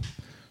Vrindavan.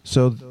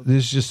 So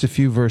there's just a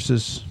few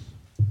verses,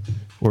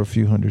 or a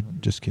few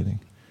hundred, just kidding,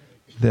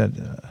 that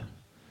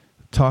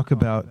talk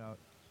about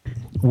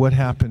what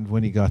happened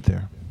when he got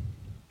there.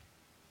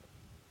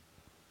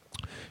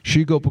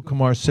 Sri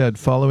Gopakumar said,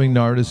 following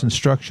Narada's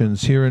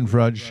instructions, here in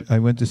Vraj, I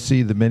went to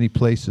see the many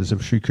places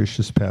of Sri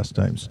Krishna's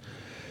pastimes.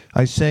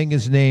 I sang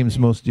his names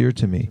most dear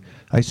to me.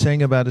 I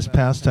sang about his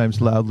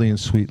pastimes loudly and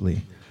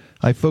sweetly.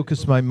 I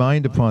focused my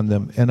mind upon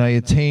them, and I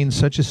attained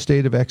such a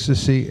state of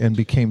ecstasy and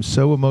became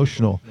so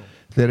emotional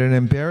that it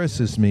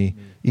embarrasses me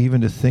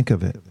even to think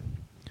of it.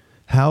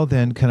 How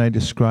then can I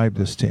describe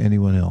this to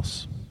anyone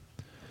else?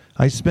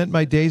 I spent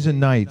my days and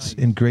nights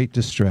in great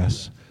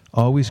distress,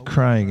 always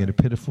crying in a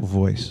pitiful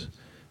voice,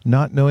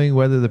 not knowing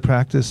whether the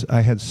practice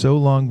I had so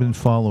long been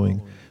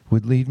following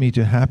would lead me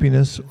to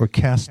happiness or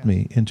cast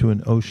me into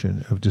an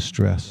ocean of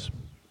distress.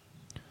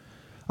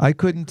 I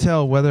couldn't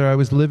tell whether I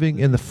was living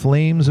in the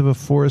flames of a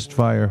forest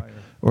fire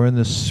or in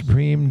the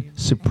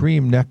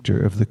supreme nectar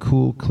of the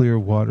cool, clear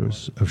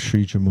waters of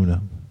Sri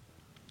Jamuna.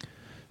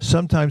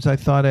 Sometimes I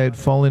thought I had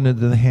fallen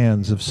into the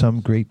hands of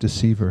some great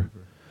deceiver.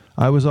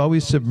 I was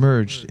always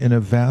submerged in a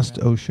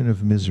vast ocean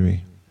of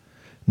misery.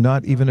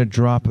 Not even a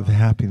drop of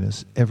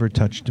happiness ever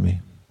touched me.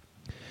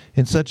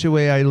 In such a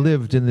way I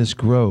lived in this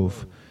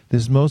grove,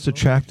 this most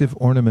attractive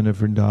ornament of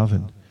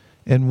Vrindavan,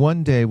 and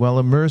one day, while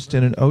immersed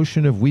in an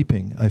ocean of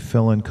weeping, I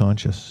fell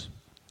unconscious.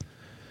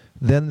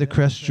 Then the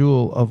crest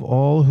jewel of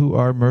all who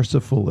are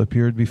merciful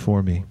appeared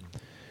before me.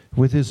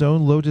 With his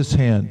own lotus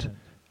hand,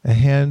 a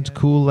hand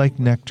cool like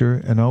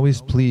nectar and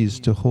always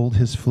pleased to hold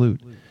his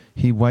flute,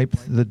 he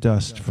wiped the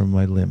dust from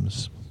my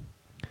limbs.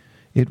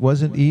 It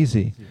wasn't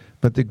easy,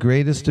 but the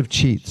greatest of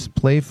cheats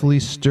playfully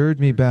stirred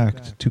me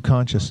back to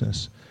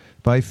consciousness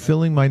by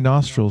filling my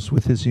nostrils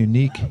with his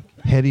unique,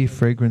 heady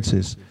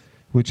fragrances,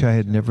 which I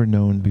had never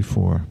known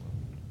before.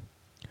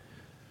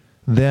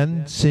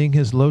 Then, seeing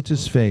his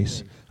lotus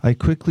face, I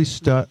quickly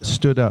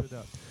stood up,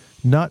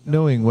 not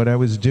knowing what I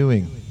was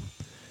doing,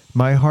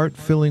 my heart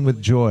filling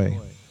with joy.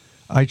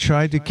 I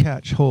tried to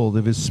catch hold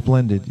of his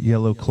splendid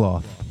yellow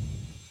cloth.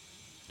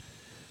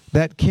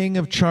 That king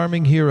of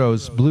charming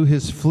heroes blew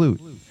his flute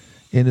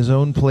in his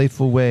own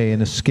playful way and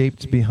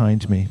escaped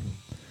behind me.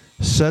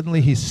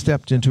 Suddenly he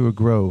stepped into a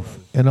grove,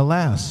 and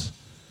alas,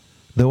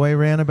 though I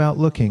ran about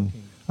looking,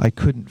 I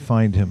couldn't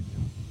find him.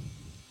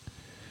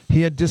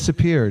 He had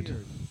disappeared.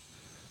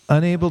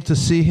 Unable to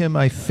see him,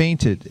 I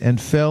fainted and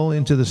fell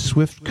into the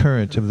swift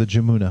current of the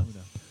Jamuna.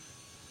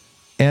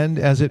 And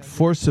as it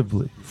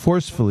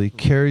forcefully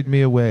carried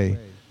me away,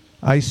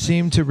 I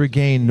seemed to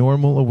regain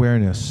normal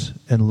awareness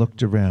and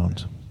looked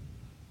around.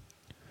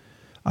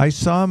 I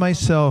saw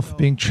myself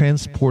being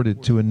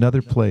transported to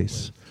another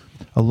place,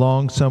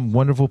 along some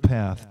wonderful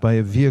path by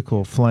a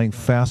vehicle flying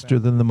faster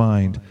than the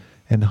mind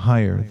and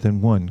higher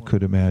than one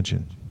could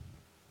imagine.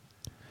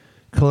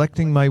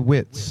 Collecting my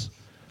wits,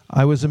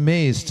 I was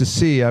amazed to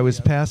see I was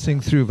passing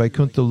through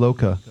Vaikuntha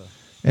Loka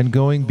and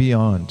going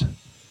beyond.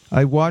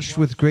 I watched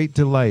with great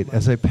delight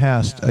as I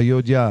passed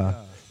Ayodhya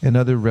and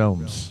other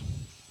realms.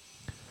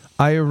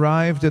 I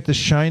arrived at the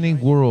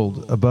shining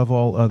world above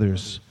all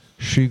others,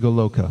 Sri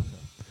Goloka,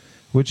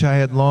 which I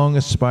had long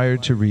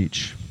aspired to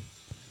reach.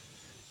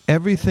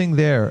 Everything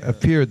there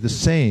appeared the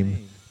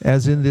same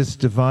as in this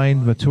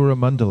divine Mathura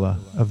Mandala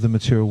of the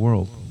material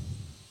world.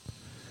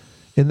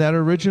 In that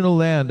original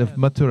land of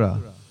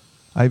Mathura,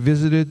 I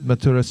visited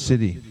Mathura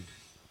city.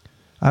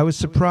 I was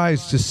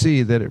surprised to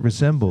see that it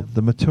resembled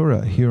the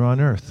Mathura here on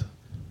earth.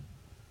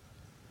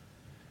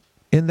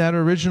 In that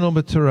original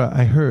Mathura,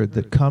 I heard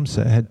that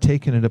Kamsa had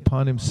taken it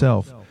upon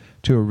himself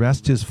to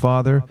arrest his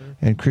father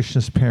and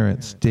Krishna's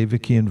parents,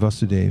 Devaki and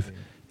Vasudeva,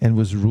 and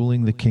was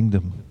ruling the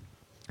kingdom.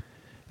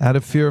 Out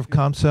of fear of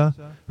Kamsa,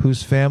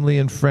 whose family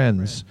and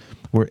friends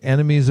were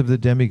enemies of the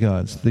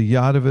demigods, the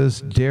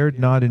Yadavas dared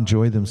not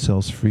enjoy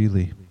themselves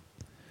freely.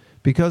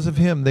 Because of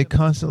him, they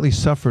constantly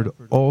suffered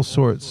all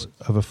sorts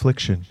of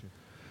affliction.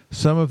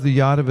 Some of the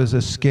Yadavas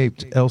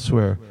escaped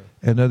elsewhere,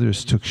 and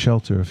others took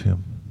shelter of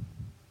him.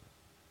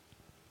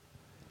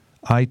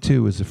 I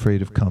too was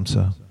afraid of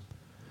Kamsa.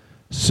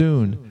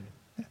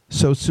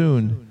 So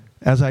soon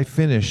as I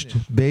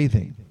finished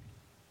bathing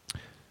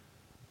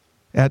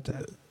at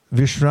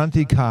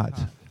Vishranti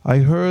Ghat, I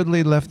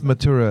hurriedly left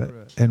Mathura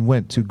and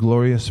went to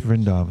glorious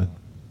Vrindavan.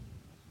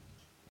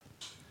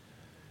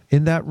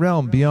 In that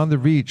realm, beyond the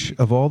reach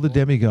of all the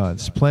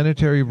demigods,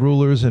 planetary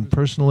rulers, and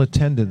personal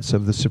attendants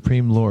of the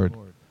Supreme Lord,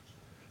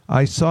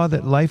 I saw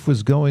that life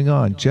was going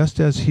on just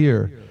as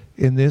here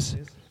in this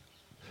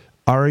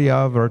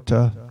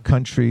Aryavarta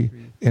country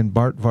in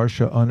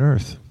Bharatvarsha on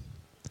earth.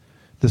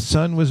 The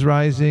sun was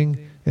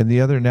rising and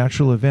the other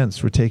natural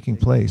events were taking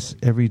place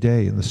every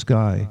day in the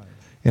sky,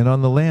 And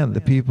on the land,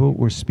 the people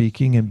were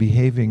speaking and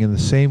behaving in the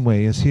same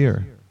way as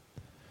here.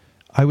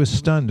 I was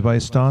stunned by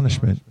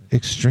astonishment,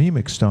 extreme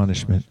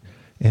astonishment,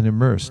 and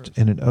immersed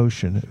in an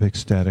ocean of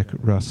ecstatic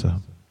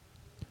rasa.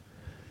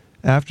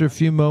 After a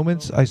few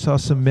moments, I saw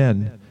some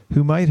men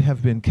who might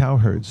have been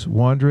cowherds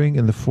wandering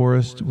in the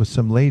forest with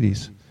some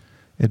ladies,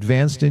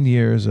 advanced in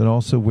years and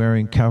also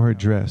wearing cowherd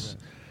dress,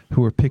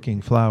 who were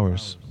picking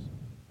flowers.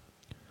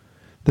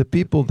 The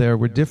people there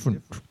were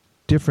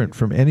different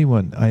from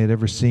anyone I had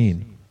ever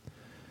seen.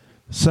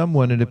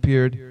 Someone, it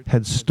appeared,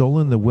 had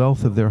stolen the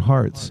wealth of their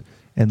hearts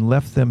and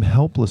left them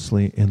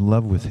helplessly in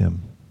love with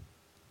him.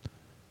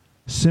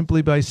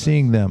 Simply by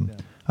seeing them,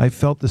 I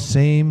felt the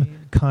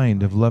same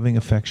kind of loving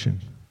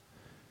affection.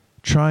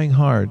 Trying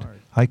hard,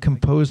 I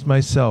composed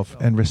myself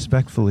and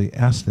respectfully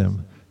asked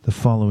them the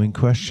following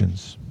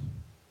questions.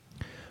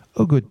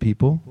 O good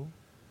people,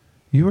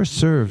 you are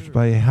served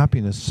by a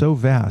happiness so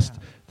vast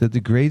that the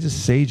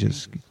greatest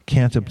sages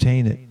can't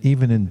obtain it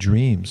even in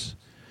dreams.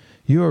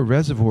 You are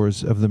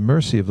reservoirs of the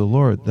mercy of the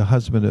Lord, the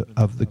husband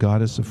of the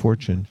goddess of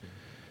fortune,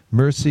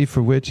 mercy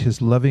for which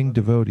his loving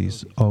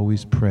devotees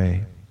always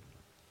pray.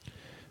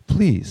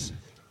 Please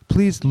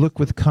look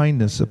with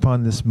kindness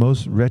upon this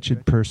most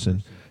wretched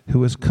person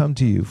who has come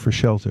to you for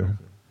shelter.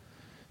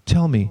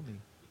 Tell me,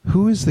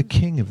 who is the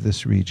king of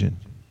this region?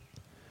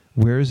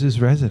 Where is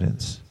his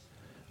residence?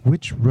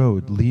 Which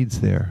road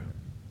leads there?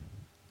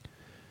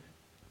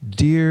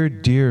 Dear,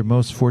 dear,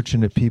 most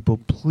fortunate people,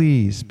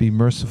 please be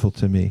merciful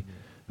to me,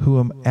 who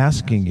am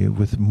asking you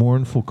with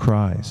mournful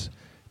cries.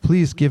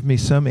 Please give me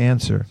some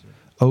answer,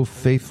 O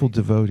faithful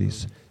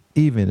devotees,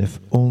 even if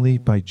only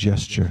by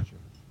gesture.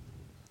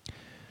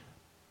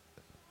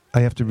 I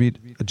have to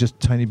read just a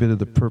tiny bit of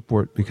the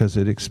purport because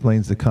it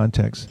explains the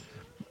context.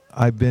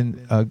 I've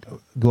been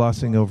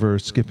glossing over,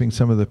 skipping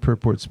some of the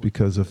purports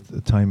because of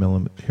the time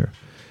element here.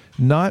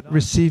 Not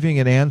receiving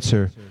an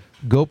answer,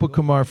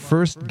 Gopakumar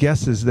first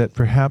guesses that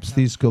perhaps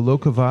these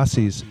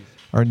Golokavasis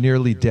are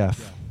nearly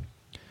deaf.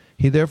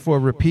 He therefore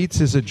repeats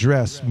his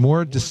address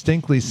more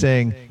distinctly,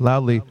 saying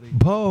loudly,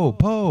 "Bo,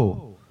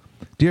 Bo,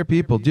 dear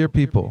people, dear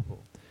people."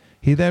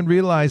 He then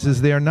realizes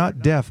they are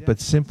not deaf,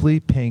 but simply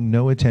paying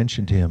no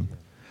attention to him.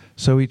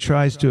 So he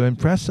tries to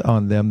impress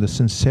on them the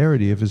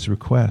sincerity of his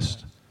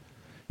request.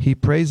 He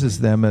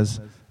praises them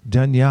as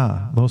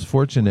Dhanya, most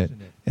fortunate,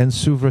 and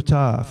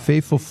Suvrata,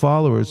 faithful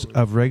followers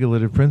of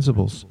regulative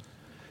principles.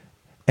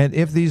 And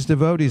if these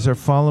devotees are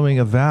following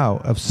a vow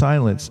of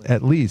silence,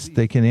 at least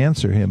they can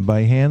answer him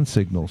by hand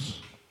signals.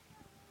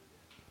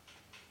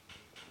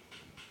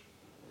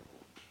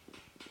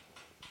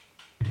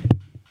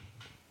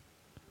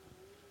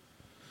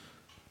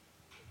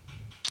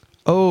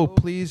 Oh,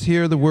 please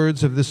hear the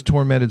words of this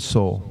tormented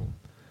soul.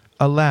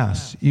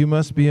 Alas, you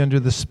must be under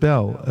the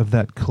spell of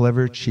that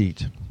clever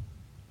cheat.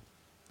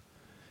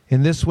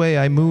 In this way,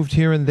 I moved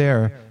here and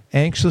there,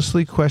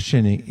 anxiously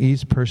questioning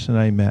each person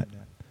I met.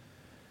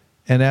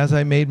 And as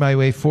I made my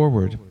way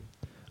forward,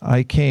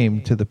 I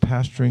came to the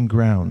pasturing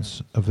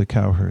grounds of the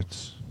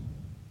cowherds.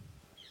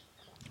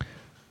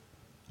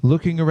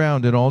 Looking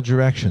around in all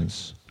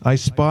directions, I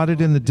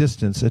spotted in the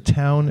distance a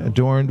town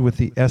adorned with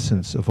the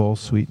essence of all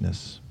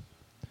sweetness.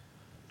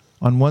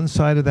 On one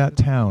side of that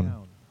town,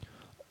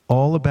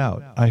 all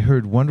about, I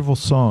heard wonderful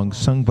songs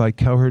sung by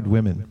cowherd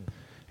women,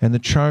 and the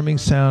charming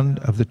sound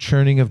of the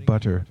churning of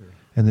butter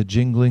and the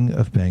jingling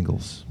of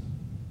bangles.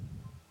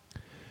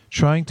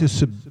 Trying to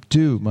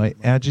subdue my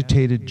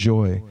agitated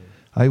joy,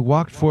 I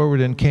walked forward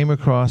and came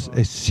across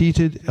a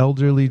seated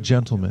elderly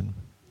gentleman,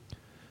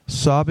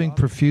 sobbing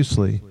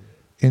profusely,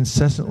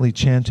 incessantly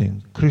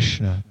chanting,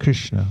 "Krishna,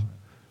 Krishna."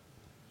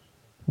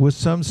 With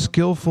some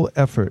skillful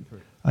effort,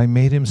 I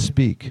made him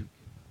speak,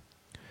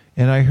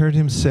 and I heard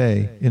him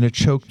say in a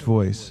choked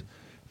voice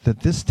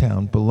that this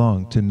town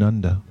belonged to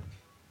Nanda,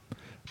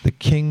 the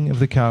king of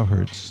the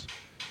cowherds,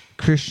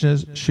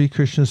 Sri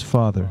Krishna's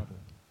father.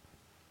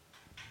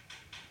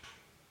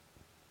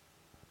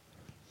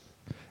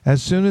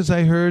 As soon as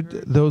I heard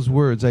those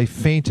words, I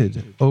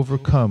fainted,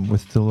 overcome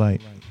with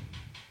delight.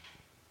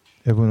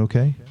 Everyone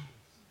okay?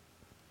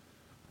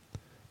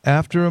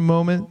 After a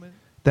moment,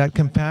 that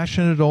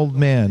compassionate old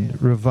man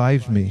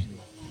revived me.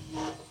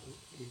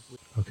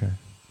 Okay.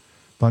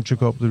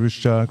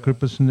 Vanchakoptaruscha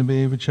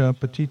kripasundhamevacha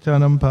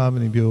patitanam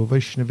pavanebhyo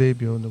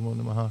vaishnavebhyo namo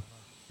namaha.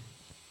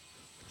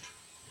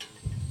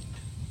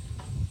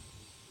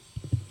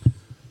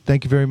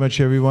 Thank you very much,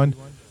 everyone.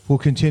 We'll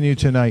continue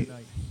tonight.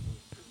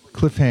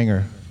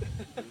 Cliffhanger.